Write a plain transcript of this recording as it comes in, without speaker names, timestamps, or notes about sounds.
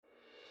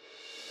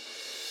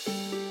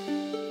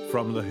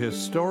From the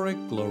historic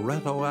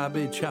Loretto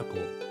Abbey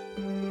Chapel,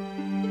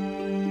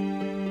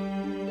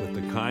 with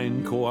the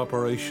kind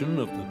cooperation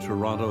of the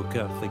Toronto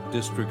Catholic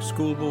District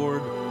School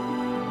Board,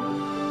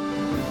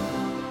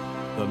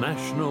 the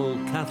National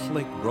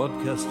Catholic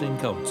Broadcasting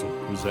Council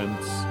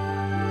presents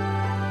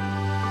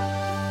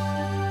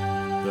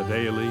the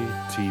Daily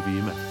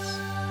TV Mass.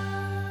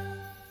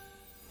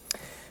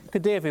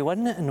 Good day,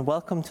 everyone, and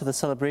welcome to the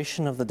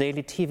celebration of the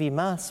Daily TV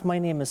Mass. My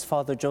name is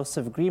Father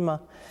Joseph Grima,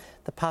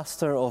 the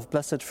pastor of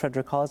Blessed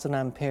Frederick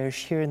Ozanam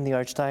Parish here in the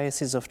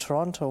Archdiocese of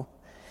Toronto.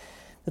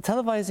 The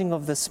televising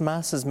of this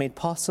Mass is made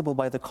possible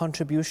by the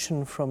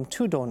contribution from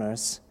two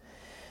donors.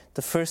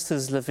 The first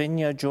is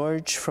Lavinia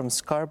George from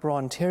Scarborough,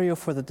 Ontario,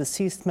 for the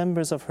deceased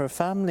members of her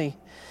family,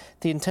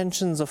 the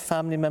intentions of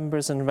family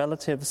members and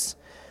relatives,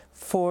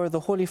 for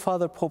the Holy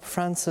Father Pope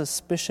Francis,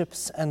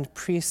 bishops and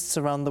priests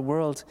around the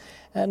world,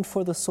 and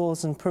for the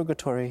souls in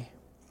purgatory.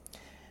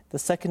 The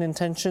second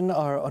intention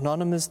are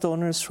anonymous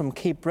donors from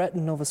Cape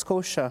Breton, Nova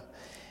Scotia,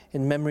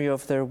 in memory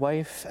of their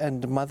wife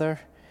and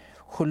mother,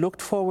 who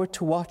looked forward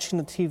to watching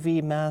the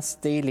TV Mass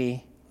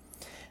daily.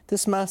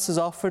 This Mass is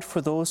offered for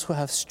those who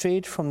have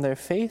strayed from their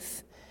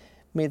faith.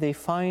 May they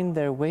find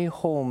their way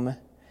home,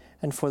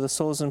 and for the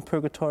souls in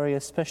purgatory,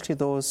 especially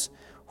those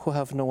who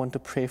have no one to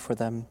pray for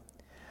them.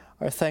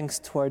 Our thanks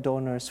to our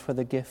donors for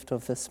the gift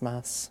of this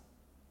Mass.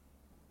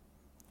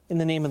 In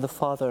the name of the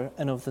Father,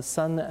 and of the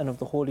Son, and of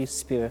the Holy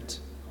Spirit.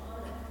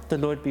 The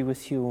Lord be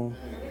with you.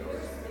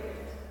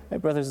 My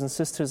brothers and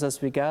sisters,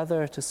 as we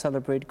gather to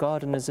celebrate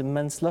God and His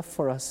immense love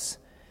for us,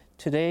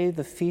 today,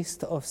 the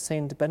feast of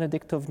Saint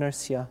Benedict of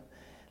Nursia,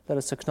 let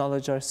us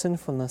acknowledge our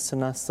sinfulness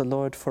and ask the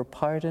Lord for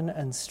pardon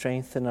and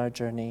strength in our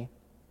journey.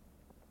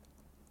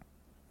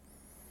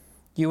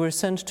 You were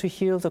sent to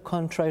heal the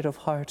contrite of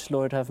heart,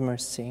 Lord, have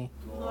mercy.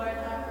 Lord,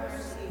 have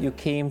mercy. You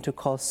came to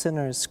call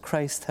sinners,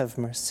 Christ, have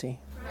mercy.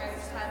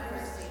 Christ, have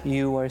mercy.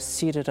 You are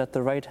seated at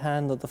the right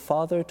hand of the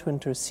Father to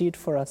intercede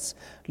for us,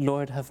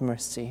 Lord, have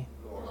mercy.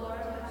 Lord,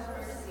 have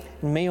mercy.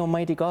 May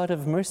Almighty God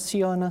have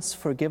mercy on us,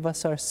 forgive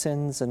us our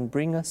sins, and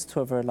bring us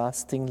to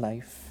everlasting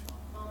life.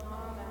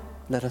 Amen.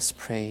 Let us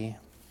pray.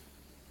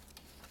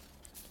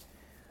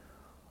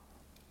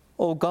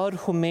 O God,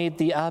 who made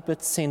the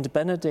abbot Saint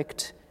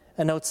Benedict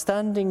an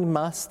outstanding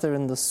master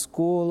in the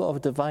school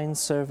of divine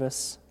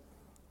service,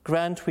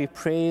 grant, we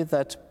pray,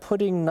 that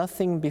putting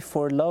nothing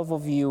before love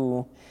of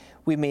you,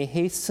 we may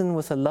hasten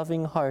with a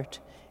loving heart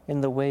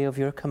in the way of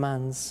your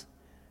commands.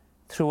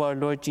 Through our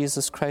Lord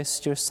Jesus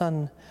Christ, your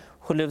Son,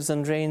 who lives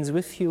and reigns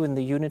with you in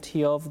the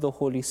unity of the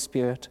Holy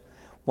Spirit,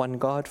 one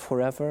God,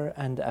 forever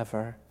and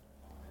ever.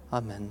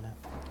 Amen.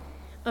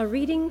 A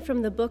reading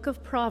from the book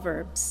of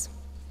Proverbs.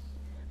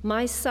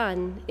 My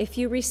son, if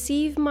you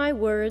receive my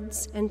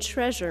words and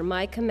treasure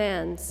my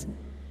commands,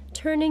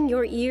 turning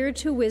your ear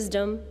to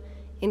wisdom,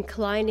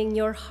 inclining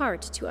your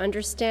heart to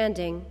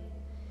understanding.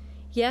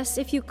 Yes,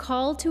 if you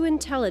call to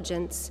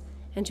intelligence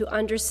and to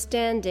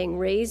understanding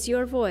raise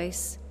your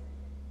voice,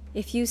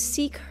 if you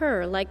seek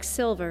her like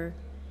silver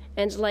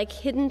and like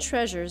hidden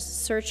treasures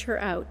search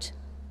her out,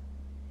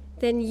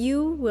 then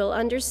you will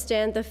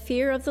understand the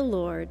fear of the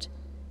Lord,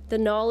 the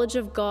knowledge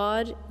of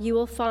God you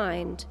will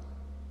find.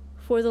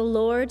 For the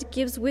Lord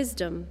gives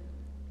wisdom.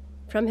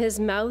 From his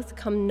mouth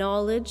come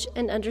knowledge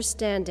and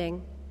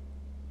understanding.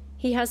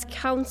 He has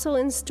counsel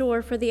in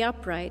store for the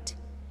upright.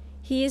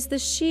 He is the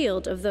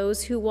shield of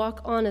those who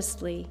walk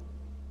honestly,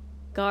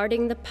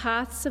 guarding the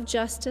paths of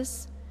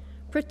justice,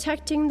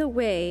 protecting the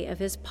way of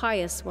his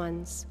pious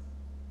ones.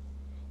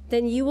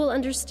 Then you will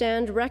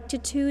understand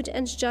rectitude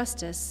and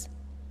justice,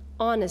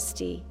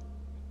 honesty,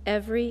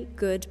 every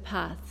good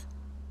path.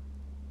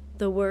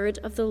 The word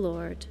of the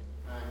Lord.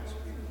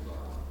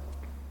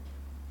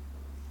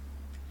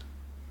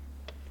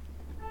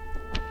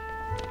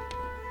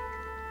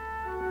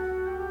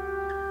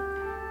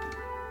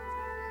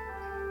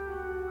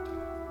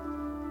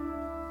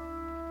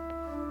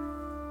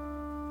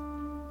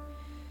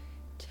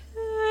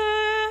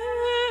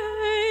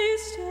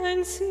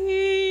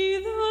 See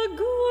the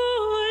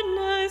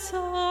goodness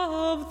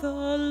of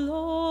the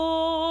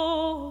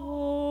Lord.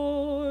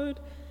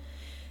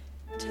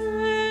 Taste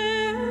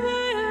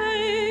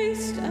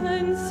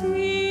and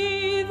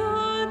see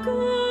the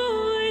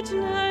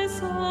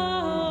goodness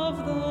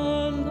of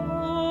the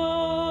Lord.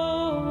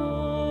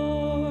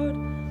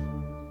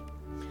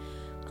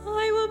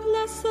 I will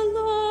bless the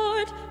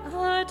Lord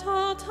at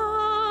all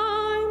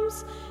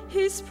times.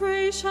 His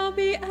praise shall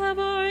be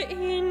ever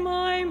in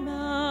my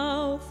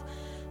mouth.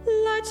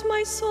 Let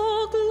my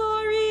soul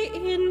glory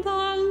in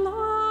the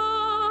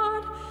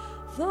Lord.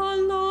 The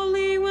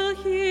lowly will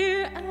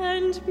hear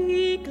and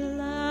be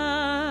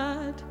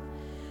glad.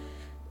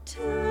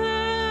 Taste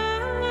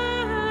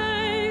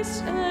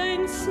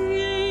and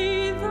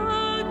see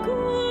the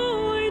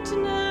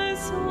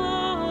goodness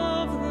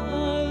of the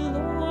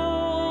Lord.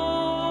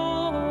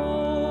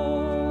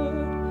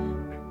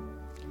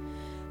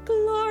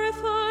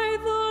 Glorify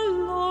the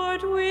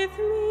Lord with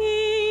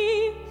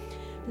me.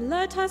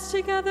 Let us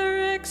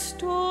together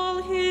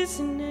extol his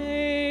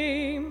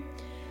name.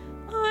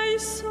 I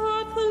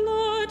sought the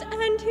Lord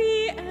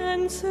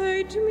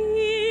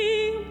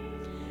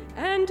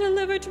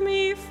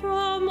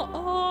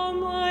all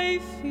my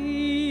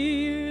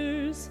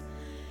fears.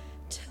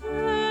 Taste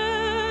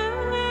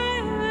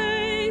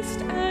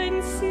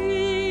and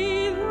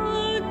see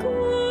the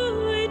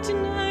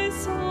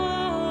goodness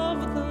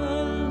of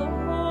the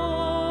Lord.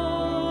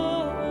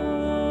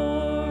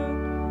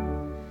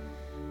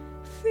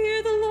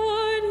 Fear the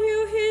Lord, you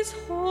his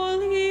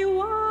holy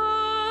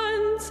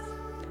ones,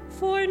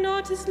 for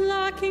naught is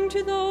lacking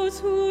to those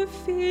who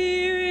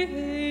fear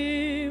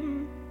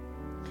him.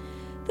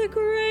 The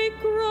great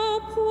grow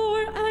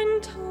poor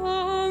and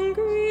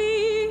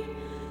hungry,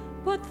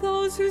 but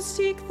those who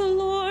seek the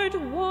Lord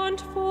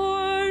want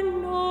for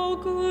no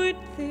good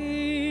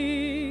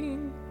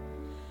thing.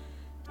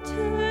 Taste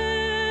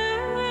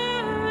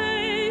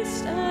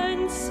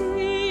and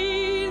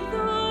see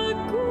the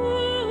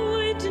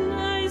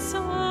goodness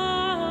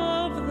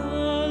of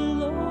the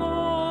Lord.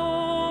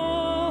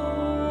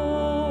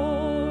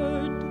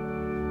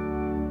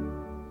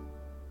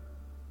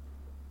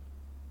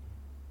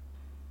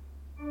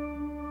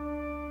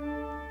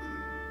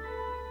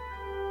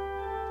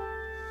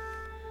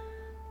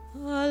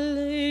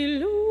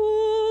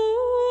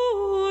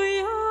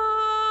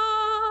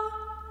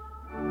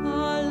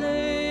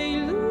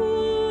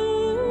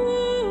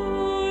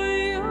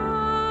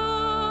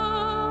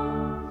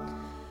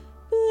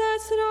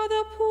 Blessed are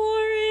the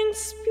poor in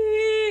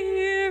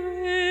spirit,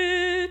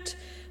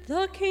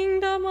 the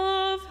kingdom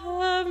of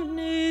heaven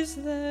is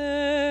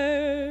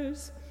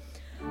theirs.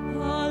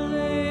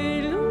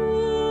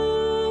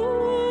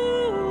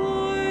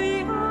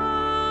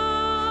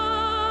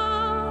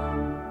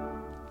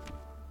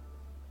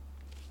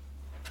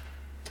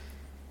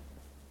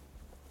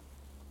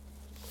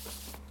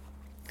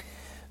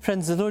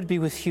 Friends, the Lord be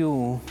with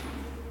you.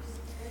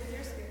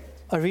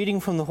 A reading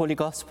from the Holy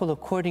Gospel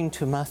according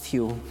to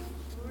Matthew.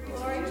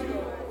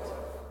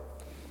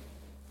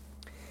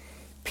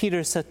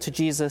 Peter said to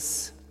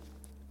Jesus,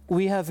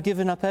 "We have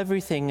given up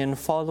everything and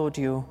followed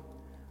you.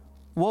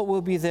 What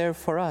will be there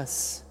for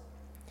us?"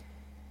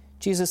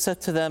 Jesus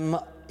said to them,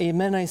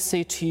 "Amen, I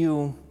say to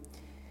you,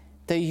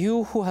 that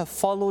you who have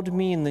followed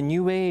me in the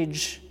new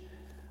age,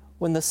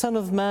 when the Son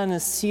of Man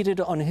is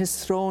seated on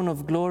his throne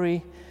of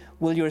glory,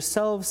 will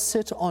yourselves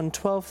sit on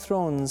 12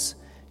 thrones,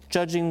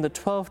 judging the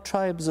 12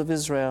 tribes of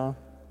Israel.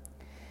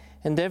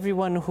 And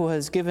everyone who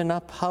has given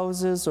up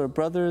houses or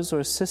brothers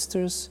or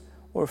sisters,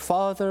 or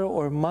father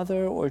or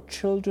mother or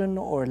children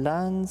or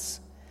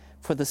lands,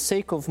 for the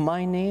sake of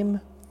my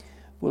name,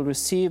 will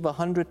receive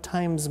 100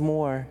 times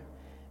more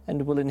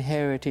and will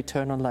inherit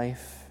eternal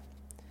life.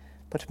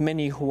 But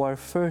many who are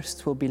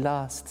first will be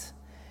last,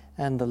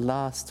 and the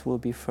last will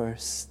be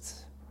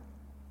first."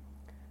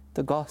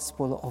 The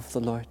Gospel of the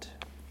Lord.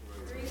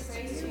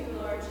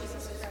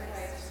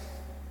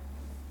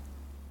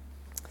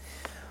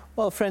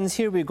 Well, friends,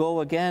 here we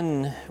go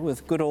again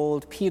with good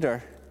old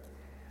Peter.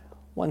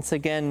 Once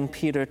again,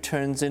 Peter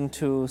turns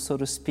into, so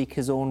to speak,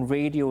 his own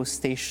radio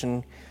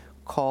station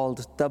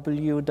called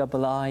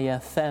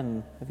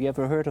WIIFM. Have you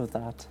ever heard of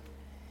that?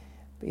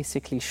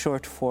 Basically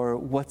short for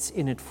What's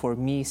in It For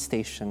Me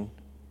station.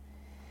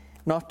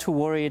 Not too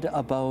worried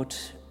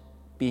about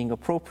being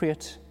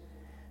appropriate,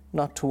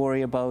 not to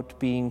worry about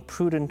being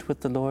prudent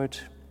with the Lord,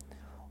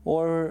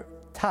 or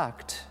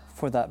tact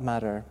for that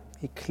matter.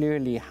 He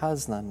clearly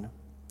has none.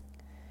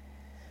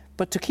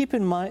 But to keep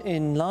in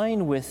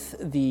line with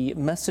the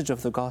message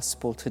of the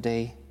gospel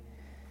today,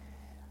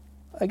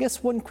 I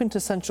guess one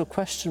quintessential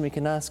question we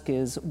can ask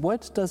is,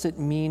 what does it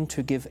mean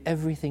to give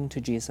everything to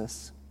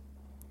Jesus?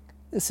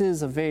 This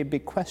is a very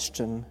big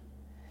question.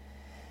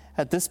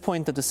 At this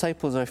point, the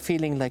disciples are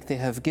feeling like they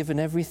have given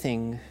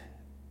everything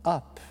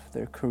up,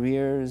 their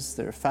careers,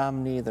 their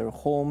family, their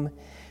home,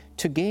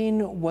 to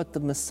gain what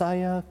the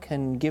Messiah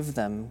can give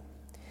them.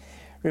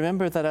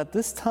 Remember that at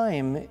this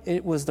time,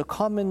 it was the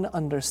common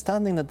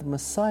understanding that the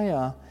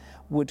Messiah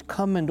would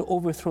come and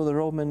overthrow the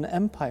Roman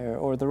Empire,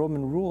 or the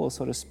Roman rule,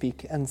 so to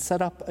speak, and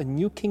set up a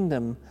new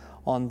kingdom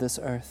on this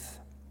earth.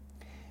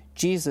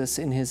 Jesus,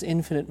 in his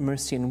infinite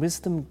mercy and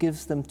wisdom,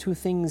 gives them two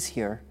things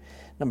here.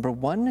 Number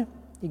one,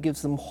 he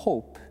gives them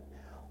hope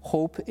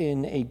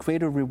in a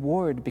greater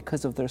reward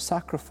because of their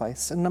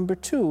sacrifice. And number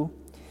two,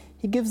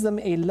 he gives them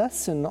a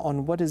lesson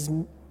on what it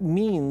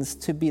means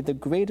to be the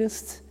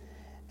greatest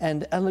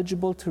and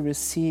eligible to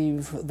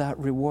receive that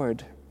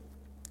reward.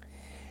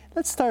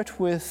 Let's start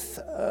with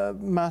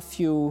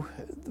Matthew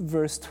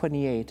verse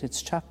 28.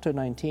 It's chapter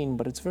 19,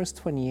 but it's verse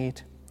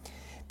 28.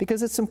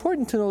 Because it's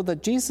important to know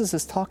that Jesus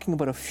is talking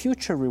about a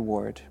future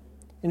reward.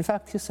 In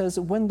fact, he says,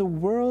 when the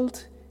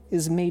world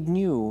is made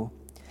new.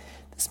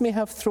 This may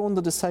have thrown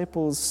the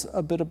disciples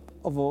a bit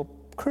of a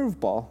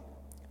curveball,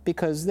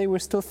 because they were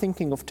still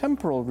thinking of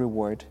temporal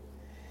reward.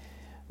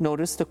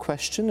 Notice the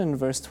question in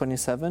verse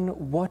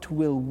 27, what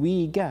will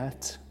we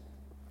get?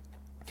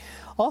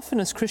 Often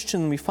as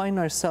Christians, we find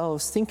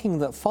ourselves thinking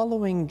that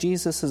following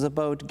Jesus is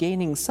about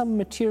gaining some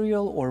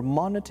material or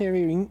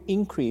monetary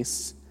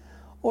increase,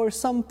 or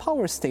some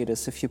power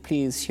status, if you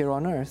please, here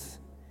on earth.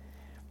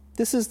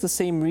 This is the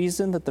same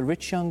reason that the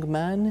rich young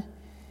man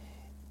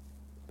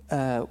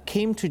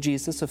came to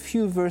Jesus a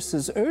few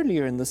verses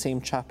earlier in the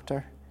same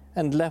chapter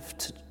and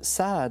left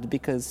sad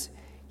because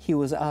he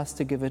was asked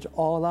to give it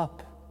all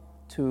up,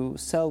 to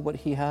sell what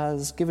he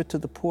has, give it to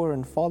the poor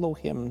and follow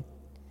him.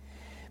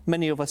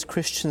 Many of us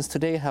Christians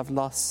today have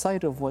lost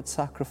sight of what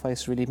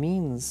sacrifice really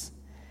means.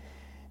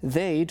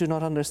 They do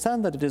not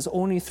understand that it is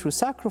only through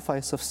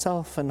sacrifice of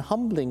self and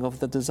humbling of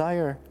the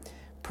desire,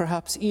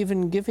 perhaps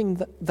even giving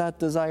that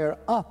desire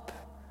up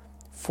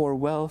for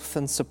wealth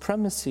and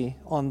supremacy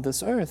on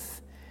this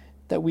earth,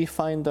 that we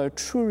find our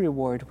true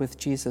reward with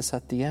Jesus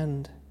at the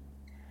end.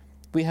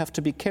 We have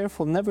to be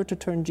careful never to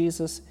turn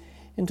Jesus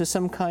into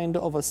some kind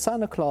of a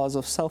Santa Claus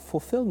of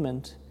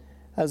self-fulfillment,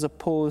 as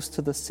opposed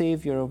to the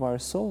Savior of our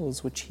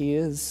souls, which he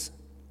is.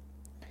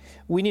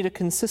 We need a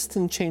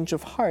consistent change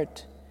of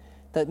heart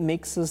that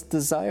makes us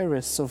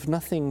desirous of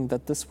nothing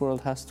that this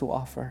world has to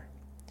offer.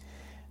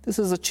 This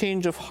is a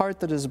change of heart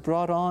that is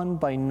brought on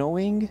by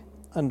knowing,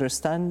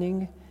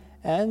 understanding,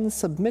 and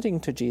submitting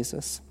to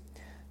Jesus.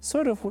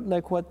 Sort of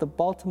like what the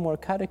Baltimore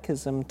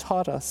Catechism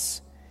taught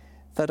us,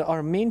 that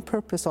our main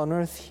purpose on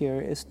earth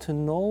here is to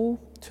know,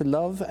 to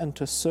love, and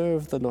to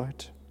serve the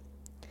Lord.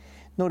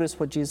 Notice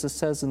what Jesus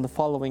says in the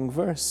following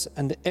verse,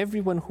 "And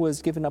everyone who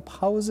has given up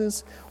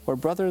houses, or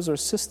brothers or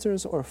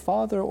sisters, or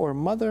father or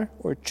mother,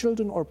 or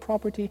children or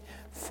property,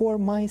 for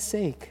my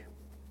sake."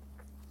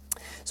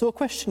 So a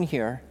question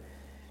here,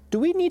 do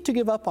we need to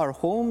give up our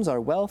homes,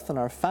 our wealth, and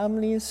our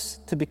families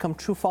to become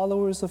true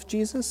followers of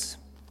Jesus?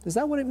 Is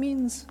that what it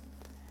means?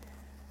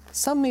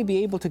 Some may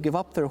be able to give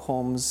up their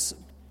homes,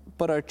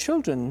 but our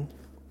children,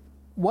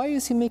 why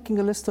is he making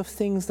a list of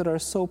things that are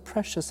so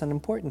precious and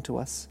important to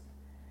us?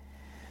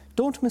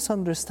 Don't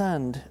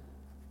misunderstand.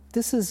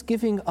 This is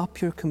giving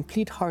up your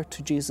complete heart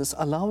to Jesus,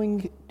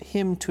 allowing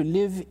him to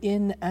live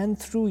in and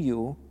through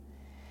you.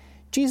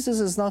 Jesus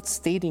is not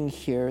stating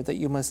here that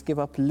you must give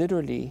up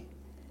literally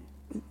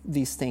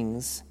these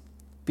things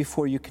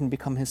before you can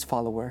become his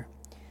follower.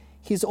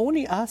 He's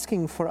only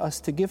asking for us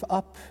to give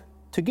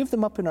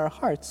them up in our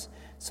hearts,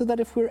 so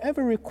that if we're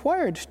ever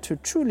required to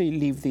truly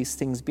leave these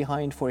things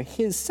behind for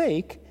his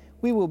sake,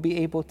 we will be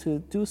able to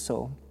do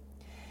so.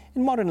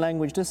 In modern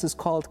language, this is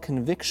called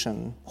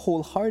conviction,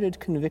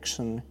 wholehearted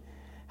conviction,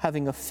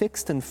 having a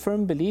fixed and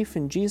firm belief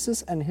in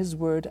Jesus and his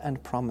word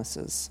and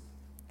promises.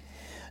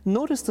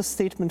 Notice the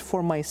statement,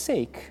 "for my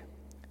sake."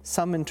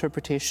 Some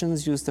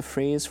interpretations use the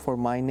phrase, "for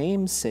my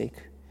name's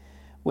sake."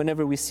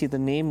 Whenever we see the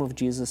name of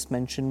Jesus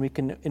mentioned, we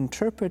can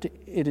interpret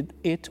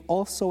it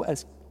also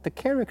as the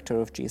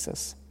character of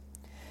Jesus.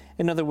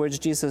 In other words,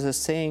 Jesus is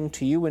saying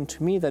to you and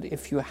to me that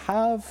if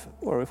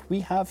we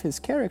have his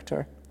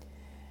character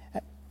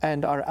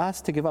and are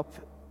asked to give up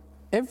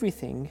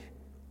everything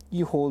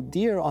you hold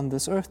dear on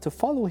this earth to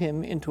follow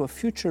him into a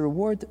future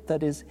reward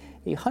that is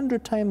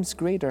 100 times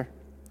greater,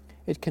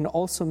 it can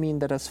also mean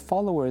that as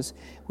followers,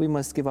 we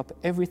must give up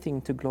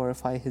everything to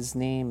glorify his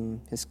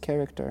name, his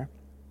character.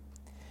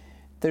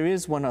 There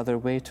is one other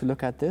way to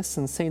look at this,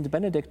 and Saint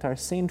Benedict, our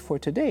saint for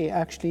today,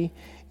 actually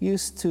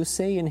used to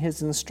say in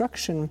his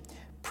instruction,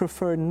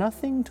 "Prefer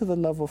nothing to the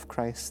love of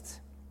Christ."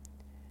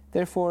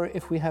 Therefore,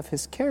 if we have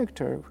his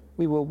character,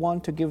 we will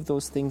want to give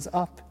those things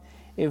up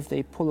if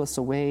they pull us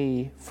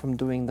away from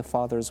doing the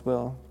Father's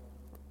will.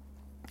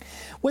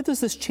 What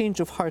does this change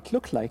of heart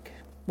look like?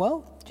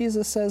 Well,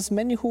 Jesus says,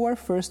 "Many who are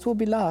first will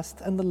be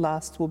last, and the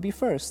last will be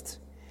first."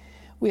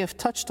 We have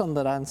touched on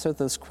that answer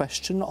to this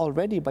question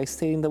already by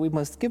stating that we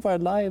must give our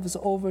lives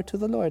over to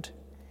the Lord.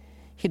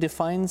 He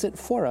defines it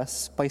for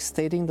us by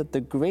stating that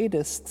the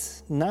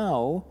greatest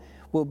now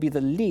will be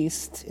the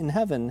least in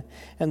heaven,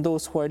 and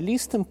those who are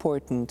least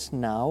important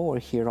now or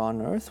here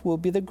on earth will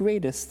be the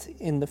greatest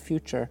in the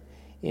future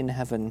in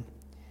heaven.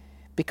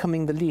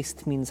 Becoming the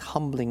least means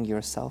humbling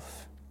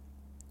yourself.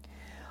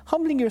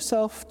 Humbling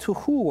yourself to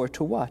who or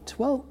to what?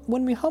 Well,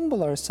 when we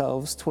humble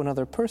ourselves to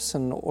another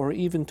person or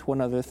even to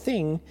another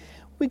thing,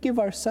 we give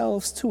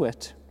ourselves to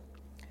it.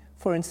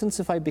 For instance,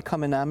 if I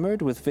become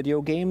enamored with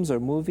video games or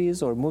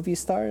movies or movie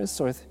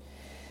stars or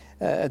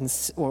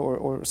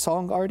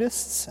song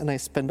artists, and I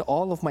spend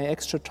all of my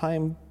extra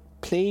time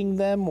playing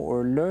them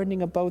or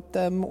learning about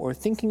them or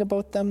thinking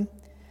about them,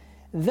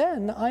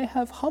 then I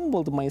have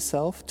humbled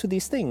myself to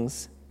these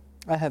things.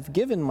 I have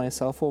given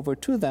myself over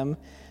to them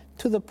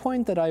to the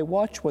point that I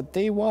watch what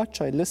they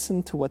watch, I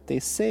listen to what they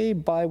say,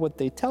 buy what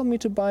they tell me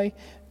to buy,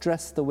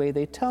 dress the way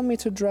they tell me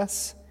to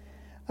dress.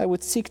 I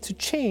would seek to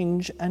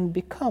change and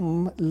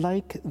become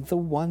like the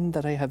one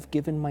that I have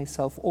given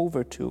myself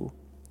over to.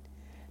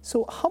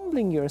 So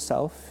humbling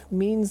yourself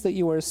means that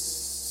you are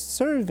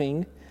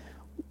serving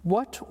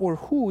what or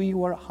who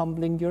you are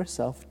humbling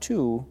yourself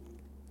to.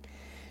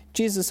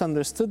 Jesus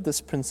understood this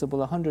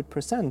principle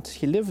 100%.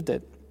 He lived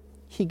it.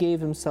 He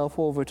gave himself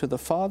over to the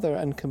Father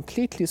and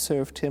completely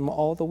served him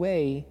all the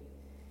way.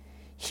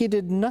 He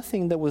did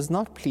nothing that was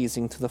not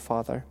pleasing to the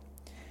Father.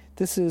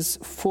 This is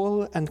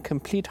full and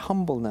complete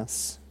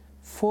humbleness,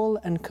 full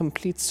and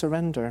complete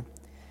surrender.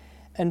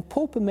 And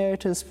Pope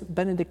Emeritus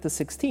Benedict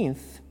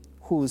XVI,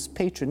 whose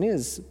patron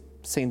is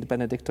Saint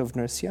Benedict of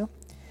Nursia,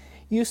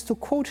 used to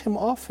quote him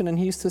often, and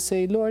he used to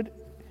say, "Lord,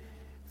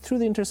 through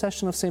the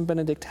intercession of St.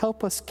 Benedict,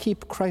 help us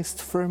keep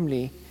Christ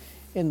firmly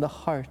in the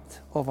heart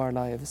of our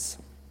lives.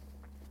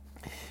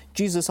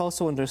 Jesus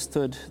also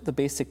understood the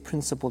basic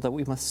principle that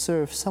we must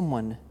serve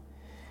someone.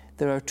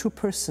 There are two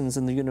persons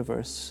in the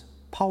universe,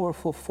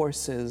 powerful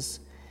forces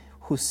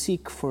who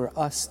seek for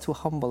us to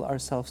humble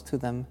ourselves to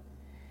them.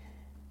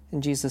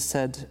 And Jesus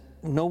said,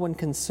 "No one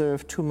can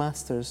serve two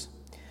masters,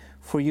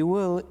 for you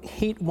will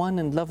hate one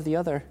and love the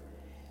other,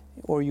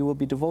 or you will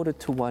be devoted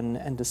to one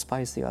and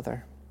despise the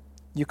other.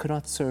 You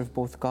cannot serve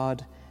both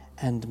God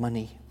and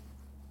money."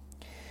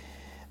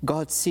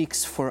 God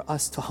seeks for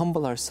us to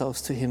humble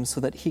ourselves to him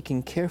so that he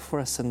can care for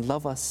us and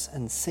love us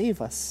and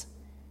save us.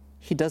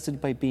 He does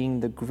it by being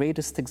the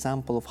greatest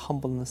example of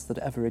humbleness that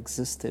ever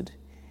existed.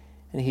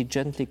 And he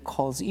gently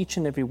calls each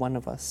and every one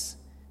of us,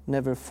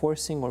 never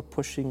forcing or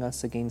pushing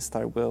us against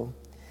our will.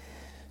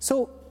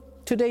 So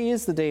today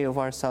is the day of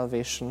our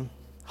salvation.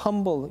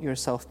 Humble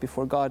yourself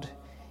before God.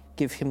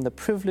 Give him the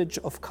privilege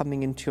of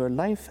coming into your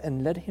life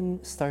and let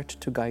him start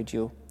to guide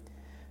you.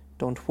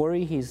 Don't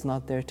worry, he's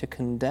not there to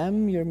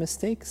condemn your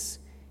mistakes.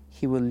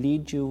 He will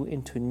lead you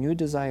into new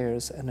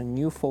desires and a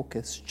new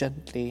focus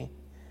gently.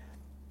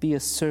 Be a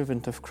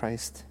servant of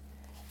Christ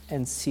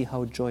and see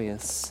how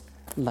joyous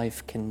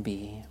life can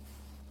be.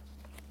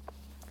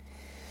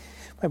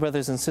 My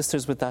brothers and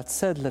sisters, with that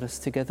said, let us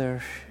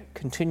together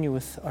continue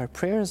with our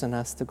prayers and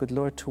ask the good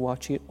Lord to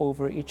watch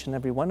over each and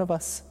every one of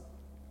us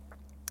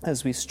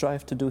as we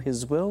strive to do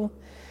his will,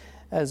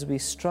 as we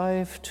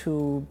strive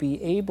to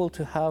be able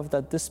to have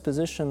that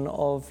disposition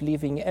of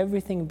leaving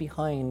everything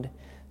behind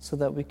so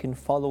that we can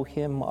follow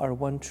him, our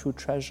one true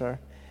treasure.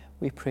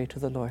 We pray to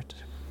the Lord.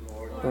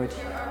 Lord,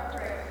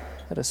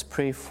 let us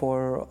pray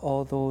for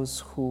all those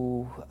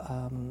who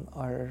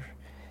are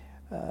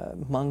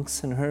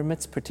monks and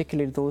hermits,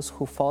 particularly those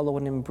who follow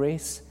and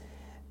embrace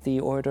the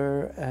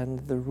order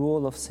and the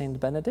rule of Saint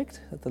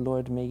Benedict, that the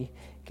Lord may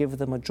give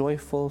them a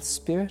joyful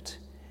spirit,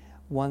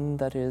 one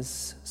that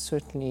is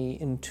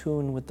certainly in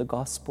tune with the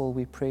gospel.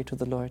 We pray to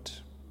the Lord.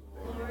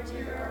 Lord,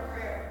 hear our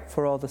prayer.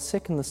 For all the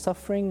sick and the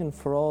suffering, and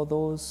for all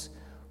those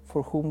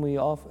for whom we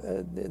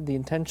offer the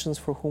intentions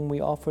for whom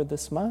we offer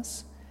this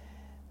Mass,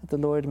 that the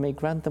Lord may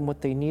grant them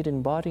what they need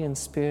in body and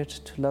spirit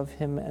to love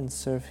him and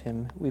serve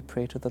him. We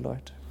pray to the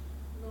Lord.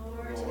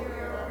 Lord, hear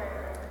our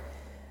prayer.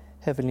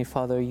 Heavenly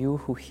Father, you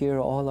who hear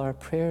all our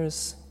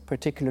prayers,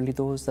 particularly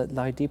those that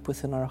lie deep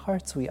within our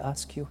hearts, we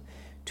ask you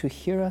to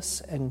hear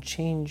us and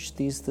change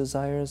these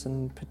desires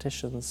and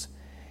petitions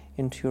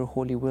into your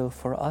holy will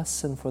for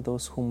us and for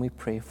those whom we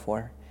pray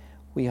for.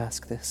 We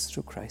ask this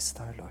through Christ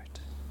our Lord.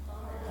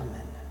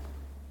 Amen.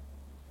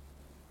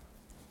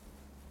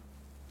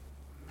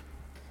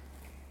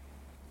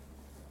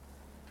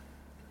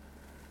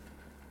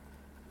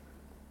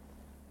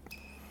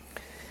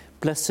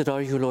 Blessed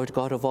are you, Lord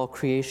God of all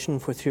creation,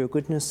 for through your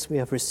goodness we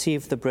have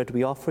received the bread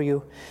we offer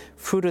you.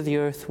 Fruit of the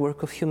earth,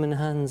 work of human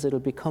hands, it will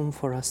become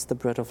for us the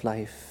bread of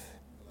life.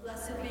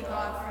 Blessed be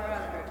God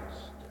forever.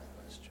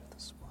 Stir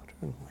this water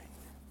and wine.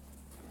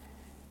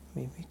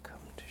 May we come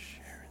to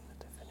share in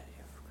the divinity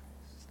of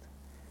Christ,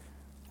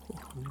 who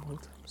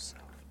humbled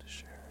himself to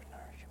share in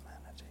our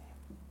humanity.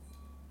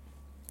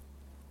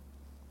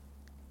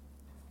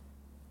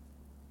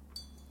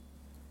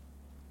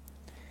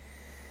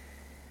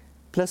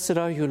 Blessed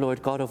are you,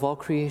 Lord God of all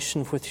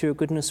creation, for through your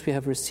goodness we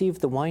have received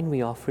the wine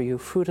we offer you,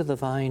 fruit of the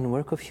vine,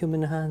 work of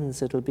human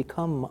hands, it will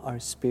become our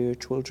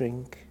spiritual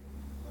drink.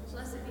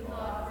 Blessed be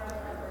God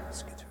forever.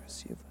 Ask you to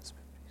receive us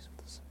with peace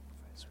with the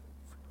sacrifice we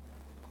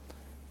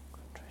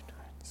contrite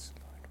hearts,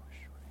 Lord,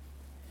 wash away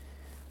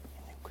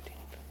iniquity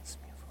and cleanse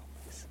me of all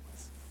my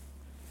sins.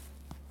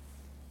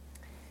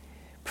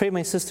 Pray,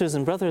 my sisters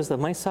and brothers, that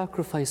my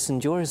sacrifice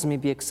and yours may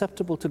be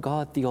acceptable to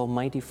God, the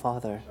Almighty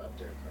Father.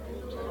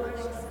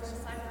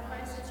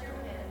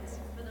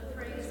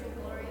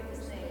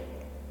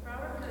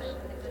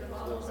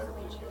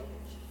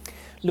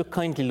 Look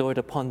kindly, Lord,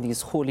 upon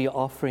these holy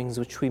offerings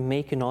which we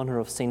make in honor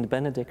of Saint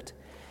Benedict,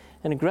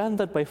 and grant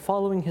that by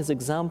following his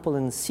example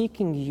and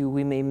seeking you,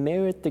 we may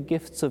merit the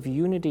gifts of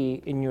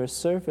unity in your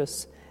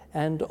service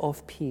and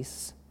of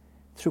peace.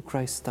 Through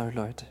Christ our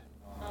Lord.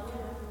 Amen.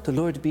 The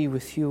Lord be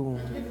with you.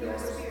 And with your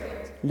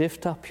spirit.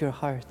 Lift up your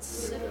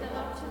hearts. Lift them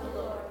up to the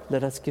Lord.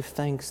 Let us give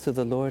thanks to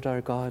the Lord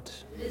our God.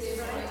 It is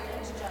right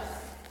and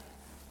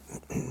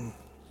just.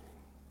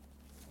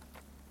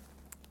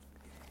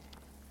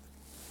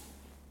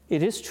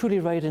 It is truly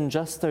right and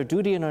just, our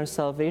duty and our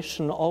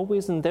salvation,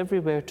 always and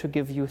everywhere to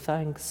give you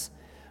thanks.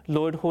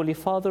 Lord, Holy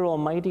Father,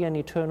 Almighty and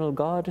Eternal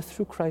God,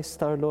 through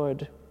Christ our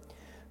Lord.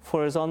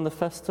 For as on the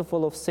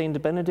festival of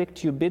Saint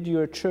Benedict you bid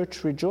your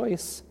church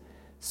rejoice,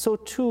 so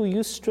too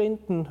you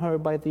strengthen her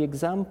by the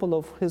example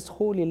of his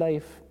holy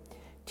life.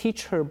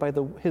 Teach her by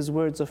his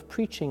words of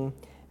preaching,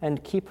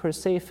 and keep her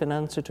safe in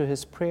answer to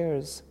his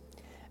prayers.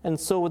 And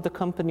so with the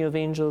company of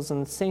angels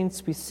and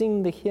saints we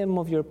sing the hymn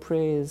of your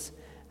praise,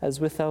 as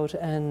without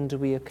end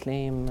we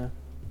acclaim.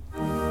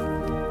 Holy,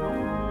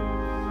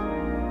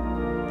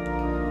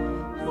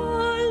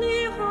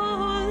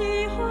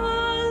 holy,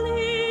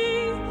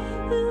 holy,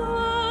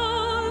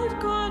 Lord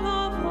God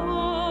of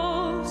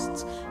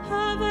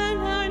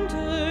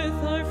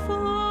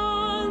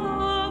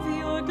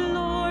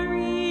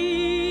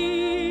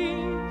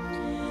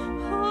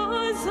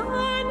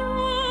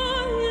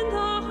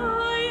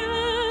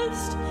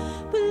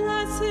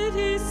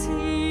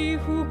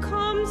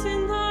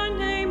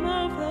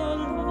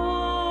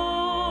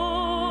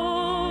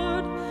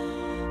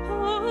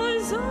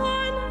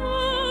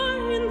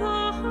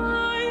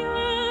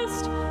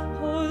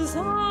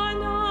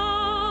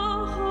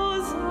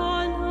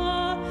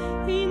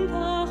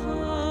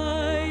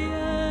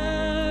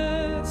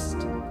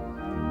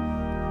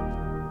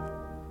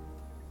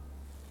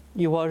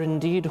You are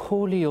indeed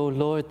holy, O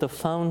Lord, the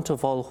fount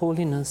of all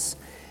holiness.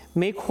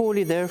 Make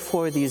holy,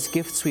 therefore, these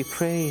gifts, we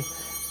pray,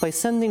 by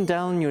sending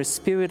down your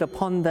Spirit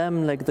upon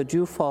them like the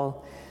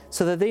dewfall,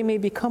 so that they may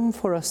become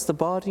for us the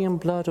body and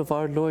blood of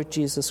our Lord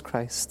Jesus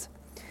Christ.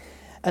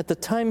 At the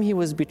time he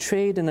was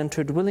betrayed and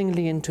entered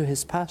willingly into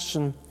his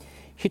passion,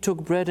 he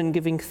took bread and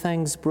giving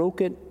thanks, broke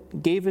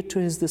it, gave it to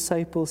his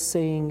disciples,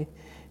 saying,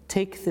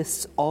 "Take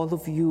this, all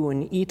of you,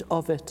 and eat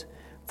of it,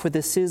 for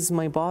this is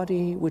my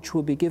body, which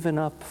will be given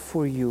up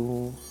for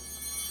you."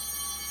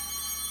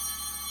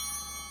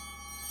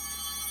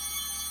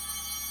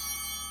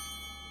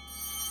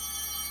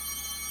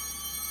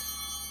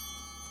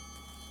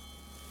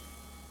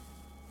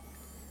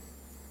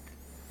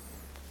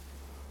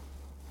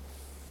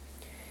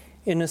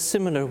 In a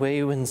similar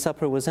way, when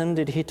supper was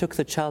ended, he took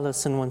the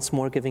chalice, and once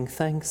more giving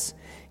thanks,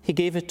 he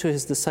gave it to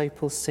his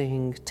disciples,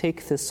 saying,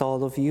 "Take this,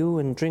 all of you,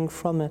 and drink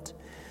from it,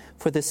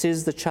 for this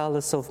is the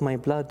chalice of my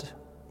blood,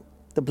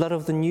 the blood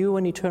of the new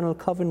and eternal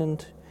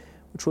covenant,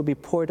 which will be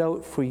poured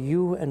out for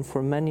you and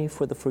for many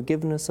for the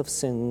forgiveness of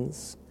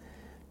sins.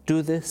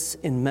 Do this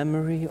in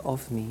memory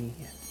of me."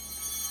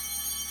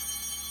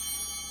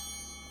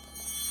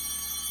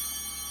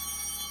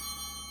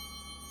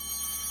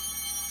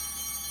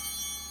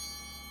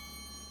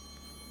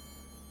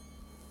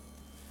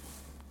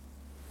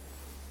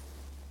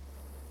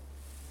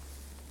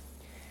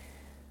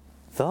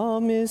 The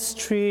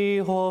mystery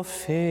of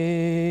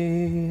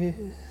faith.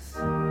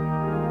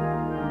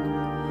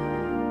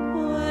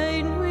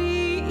 When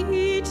we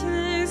eat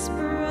this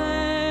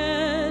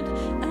bread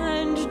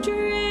and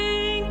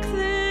drink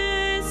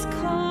this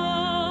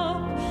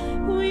cup,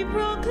 we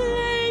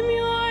proclaim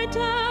your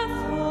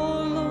death,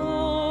 O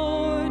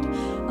Lord,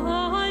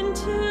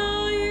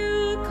 until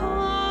you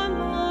come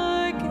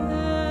again.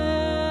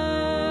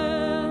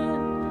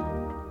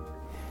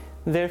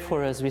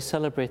 Therefore, as we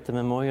celebrate the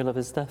memorial of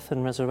his death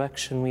and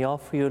resurrection, we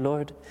offer you,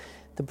 Lord,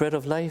 the bread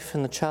of life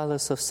and the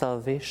chalice of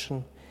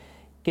salvation,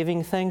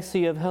 giving thanks that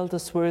you have held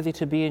us worthy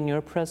to be in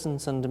your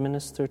presence and to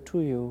minister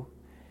to you.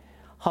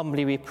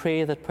 Humbly we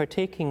pray that,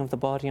 partaking of the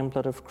body and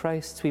blood of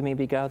Christ, we may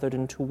be gathered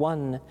into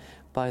one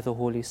by the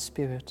Holy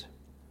Spirit.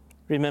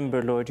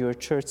 Remember, Lord, your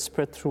church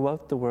spread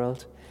throughout the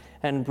world,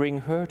 and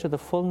bring her to the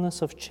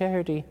fullness of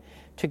charity,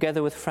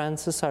 together with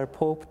Francis, our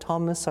Pope,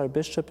 Thomas, our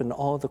Bishop, and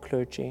all the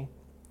clergy.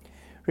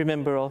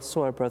 Remember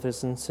also our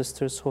brothers and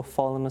sisters who have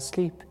fallen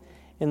asleep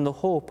in the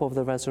hope of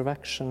the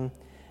resurrection,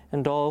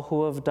 and all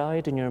who have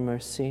died in your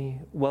mercy.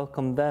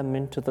 Welcome them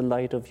into the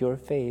light of your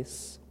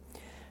face.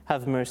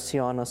 Have mercy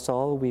on us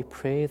all, we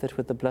pray, that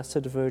with the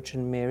Blessed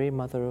Virgin Mary,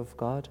 Mother of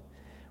God,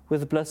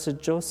 with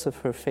blessed Joseph,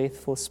 her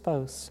faithful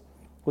spouse,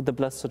 with the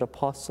blessed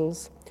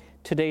apostles,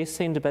 today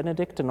Saint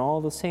Benedict and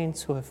all the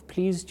saints who have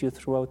pleased you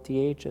throughout the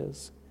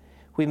ages,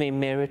 we may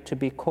merit to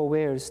be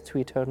co-heirs to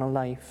eternal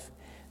life,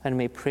 and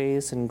may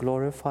praise and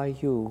glorify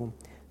you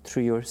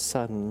through your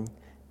Son,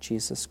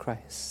 Jesus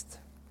Christ.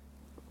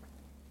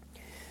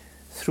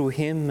 Through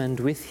him and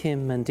with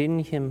him and in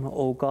him,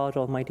 O God,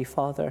 Almighty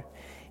Father,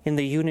 in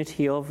the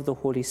unity of the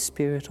Holy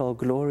Spirit, all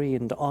glory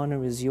and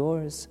honor is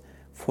yours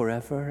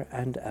forever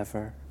and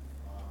ever.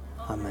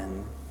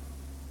 Amen.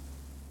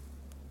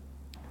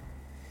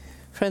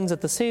 Friends,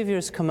 at the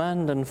Saviour's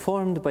command and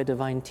formed by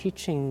divine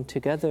teaching,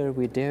 together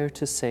we dare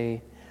to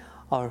say,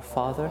 Our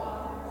Father,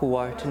 who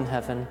art in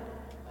heaven,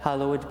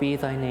 hallowed be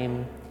thy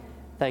name.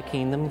 Thy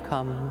kingdom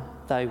come,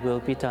 thy will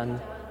be done,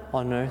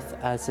 on earth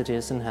as it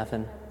is in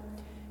heaven.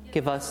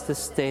 Give us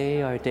this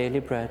day our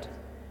daily bread,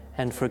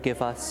 and forgive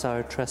us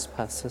our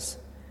trespasses,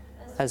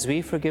 as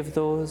we forgive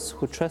those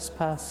who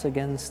trespass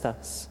against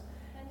us.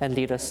 And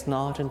lead us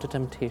not into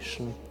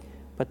temptation,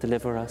 but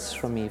deliver us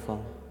from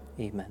evil.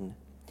 Amen.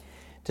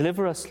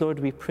 Deliver us, Lord,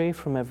 we pray,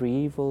 from every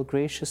evil.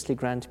 Graciously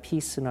grant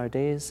peace in our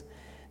days,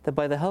 that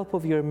by the help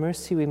of your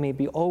mercy we may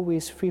be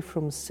always free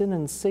from sin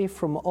and safe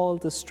from all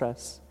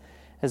distress,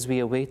 as we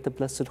await the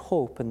blessed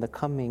hope and the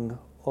coming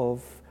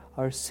of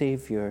our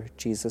Saviour,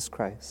 Jesus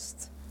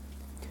Christ.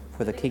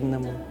 For the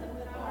kingdom,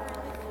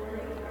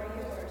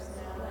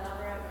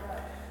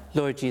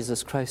 Lord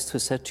Jesus Christ, who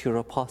said to your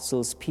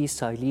apostles,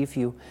 "Peace I leave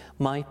you,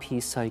 my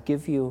peace I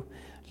give you,"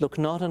 look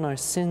not on our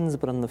sins,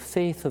 but on the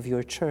faith of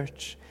your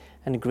church,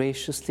 and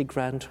graciously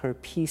grant her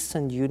peace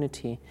and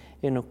unity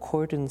in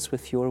accordance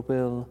with your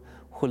will,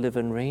 who live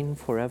and reign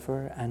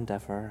forever and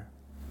ever.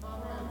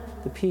 Amen.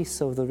 The peace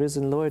of the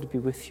risen Lord be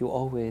with you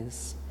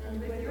always.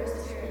 And with your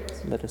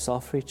spirit. Let us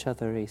offer each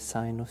other a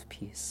sign of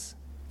peace.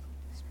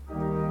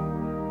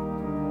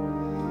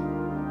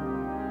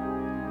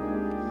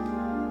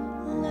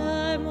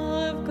 Lamb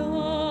of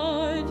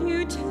God,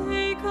 you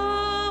take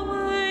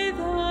away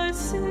the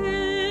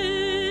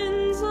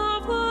sins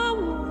of the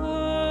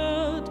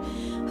world.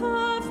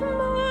 Have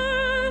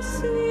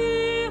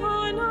mercy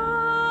on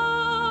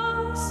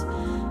us.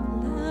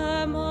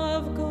 Lamb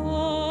of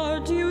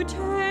God, you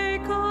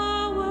take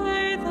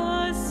away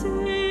the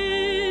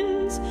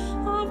sins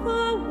of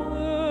the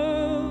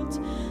world.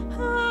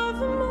 Have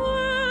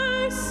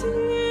mercy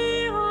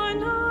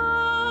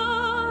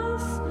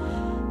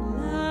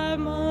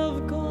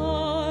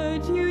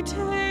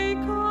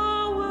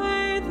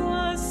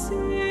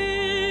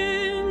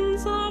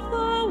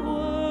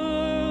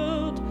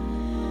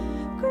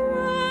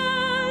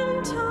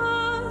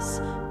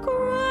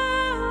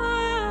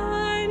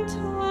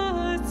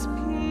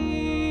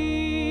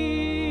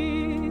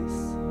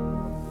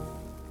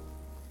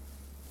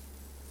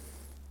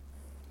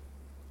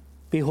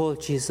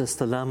Behold Jesus,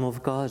 the Lamb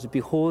of God.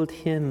 Behold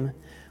him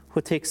who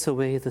takes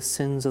away the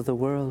sins of the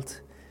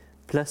world.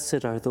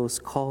 Blessed are those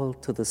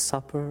called to the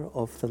supper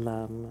of the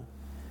Lamb.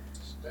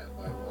 Stand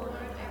by.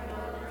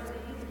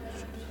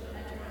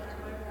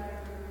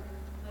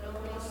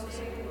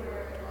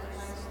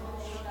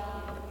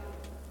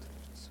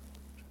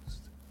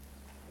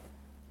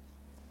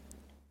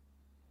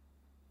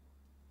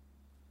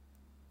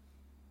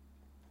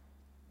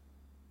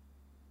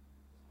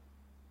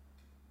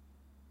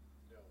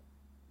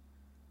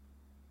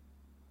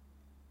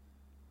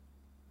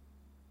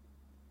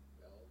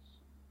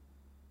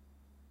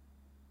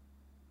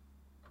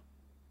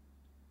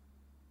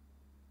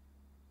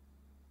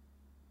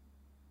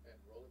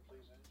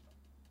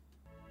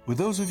 Would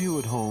those of you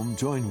at home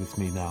join with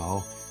me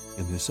now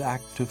in this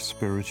act of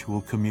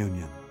spiritual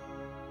communion?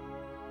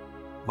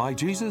 My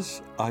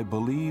Jesus, I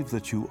believe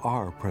that you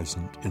are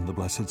present in the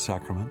Blessed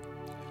Sacrament.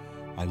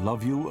 I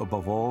love you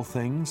above all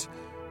things,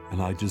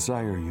 and I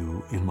desire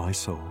you in my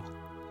soul.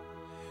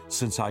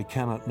 Since I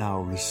cannot now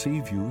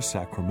receive you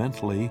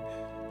sacramentally,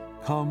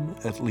 come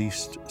at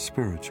least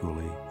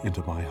spiritually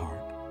into my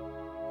heart.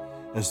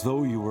 As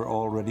though you were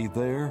already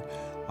there,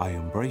 I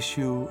embrace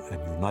you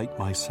and unite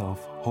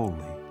myself wholly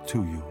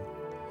to you.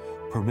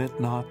 Permit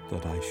not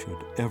that I should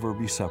ever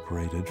be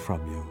separated from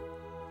you.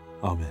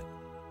 Amen.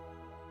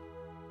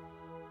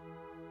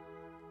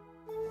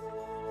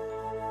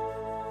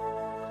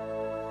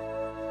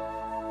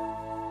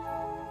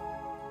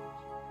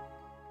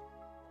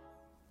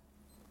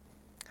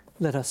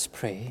 Let us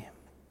pray.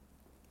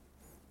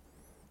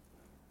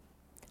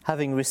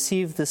 Having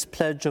received this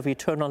pledge of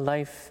eternal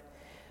life,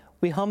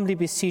 we humbly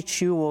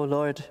beseech you, O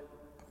Lord,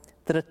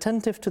 that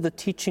attentive to the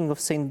teaching of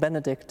Saint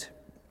Benedict,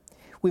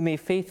 we may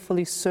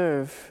faithfully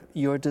serve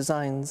your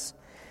designs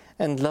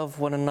and love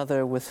one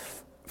another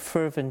with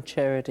fervent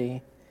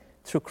charity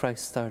through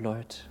Christ our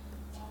Lord.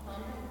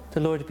 Amen. The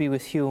Lord be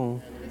with you.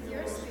 And with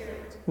your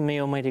spirit. May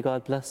Almighty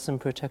God bless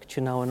and protect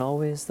you now and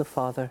always, the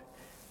Father,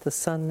 the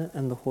Son,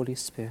 and the Holy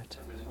Spirit.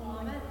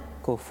 Amen.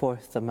 Go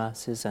forth, the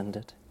Mass is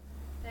ended.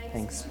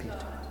 Thanks be to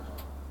God.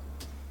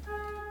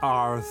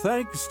 Our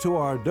thanks to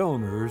our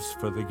donors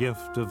for the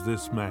gift of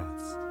this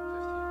Mass.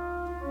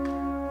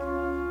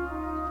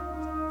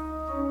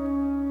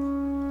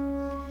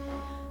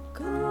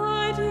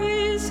 God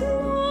is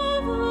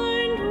love,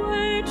 and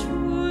where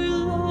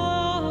true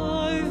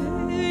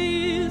love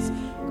is.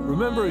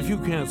 Remember, if you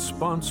can't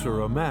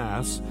sponsor a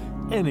Mass,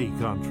 any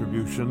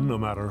contribution, no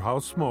matter how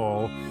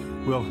small,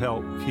 will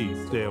help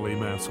keep Daily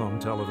Mass on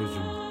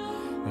television.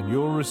 And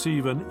you'll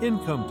receive an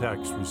income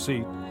tax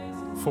receipt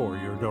for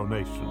your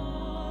donation.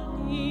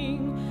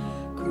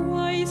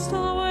 Christ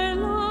our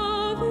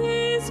love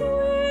is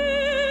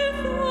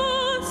with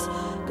us,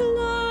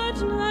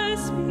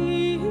 gladness be